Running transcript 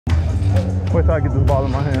Wait till I get this ball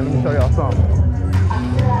in my hand. Let me show y'all something.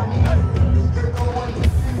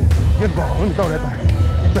 Get the ball. Let me throw that thing.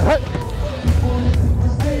 Hey.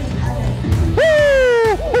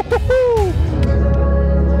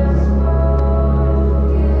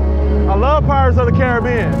 I love Pirates of the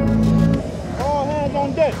Caribbean. All hands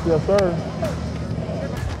on deck. Yes, sir.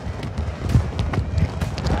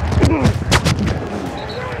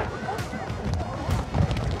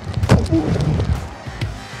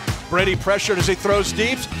 Brady pressured as he throws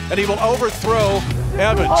deep, and he will overthrow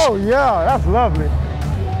Evans. Oh, yeah, that's lovely.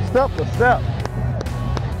 Step for step.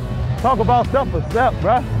 Talk about step for step,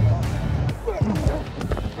 bruh.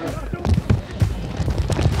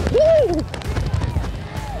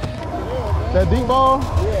 That deep ball?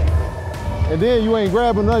 Yeah. And then you ain't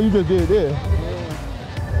grabbing nothing, you just did this.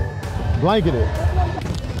 Yeah. Blanketed.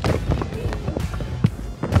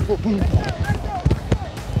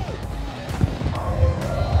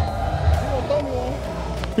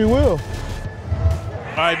 He will.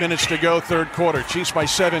 5 minutes to go, third quarter. Chiefs by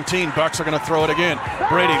 17. Bucks are going to throw it again.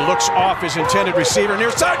 Brady looks off his intended receiver.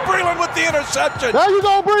 Near side, Breland with the interception. There you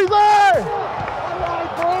go, Breeze!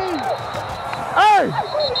 Hey!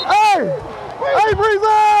 Hey! Hey, Breeze!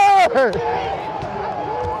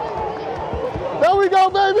 There we go,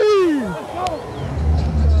 baby!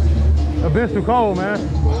 The bench too cold, man.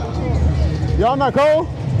 Y'all not cold?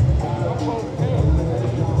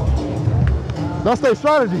 That's their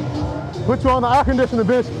strategy. Put you on the air conditioning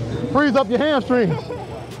bench, freeze up your hamstrings.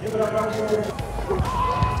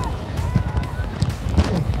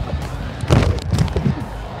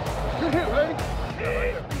 Good hit, Ray.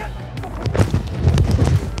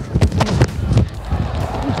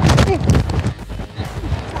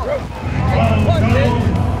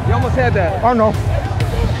 You almost had that. I know.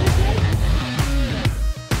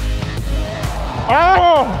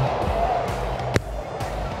 Oh!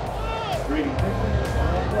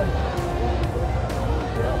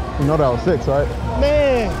 You know that was 6, right?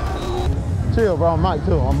 Man. Chill, bro. I'm Mike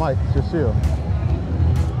too. I'm Mike. Just chill.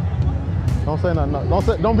 Don't say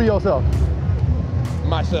nothing. Don't be yourself.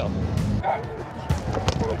 Myself.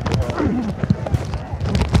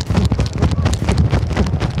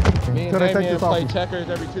 Me and Damien play checkers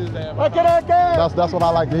every Tuesday. Look at that game. That's what I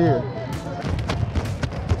like to hear.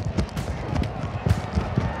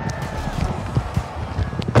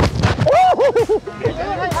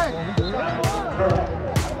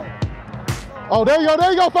 Oh, there you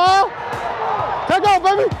go, foul. Take off,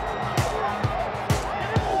 baby.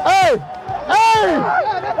 Hey, hey,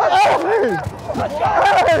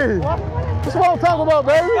 hey. That's what I'm talking about,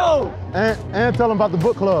 baby. And tell them about the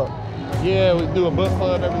book club. Yeah, we do a book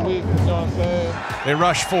club every week, you know what I'm saying? They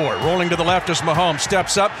rush 4, rolling to the left as Mahomes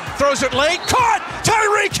steps up, throws it late, caught!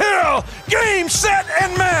 Tyreek Hill! Game, set,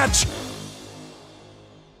 and match!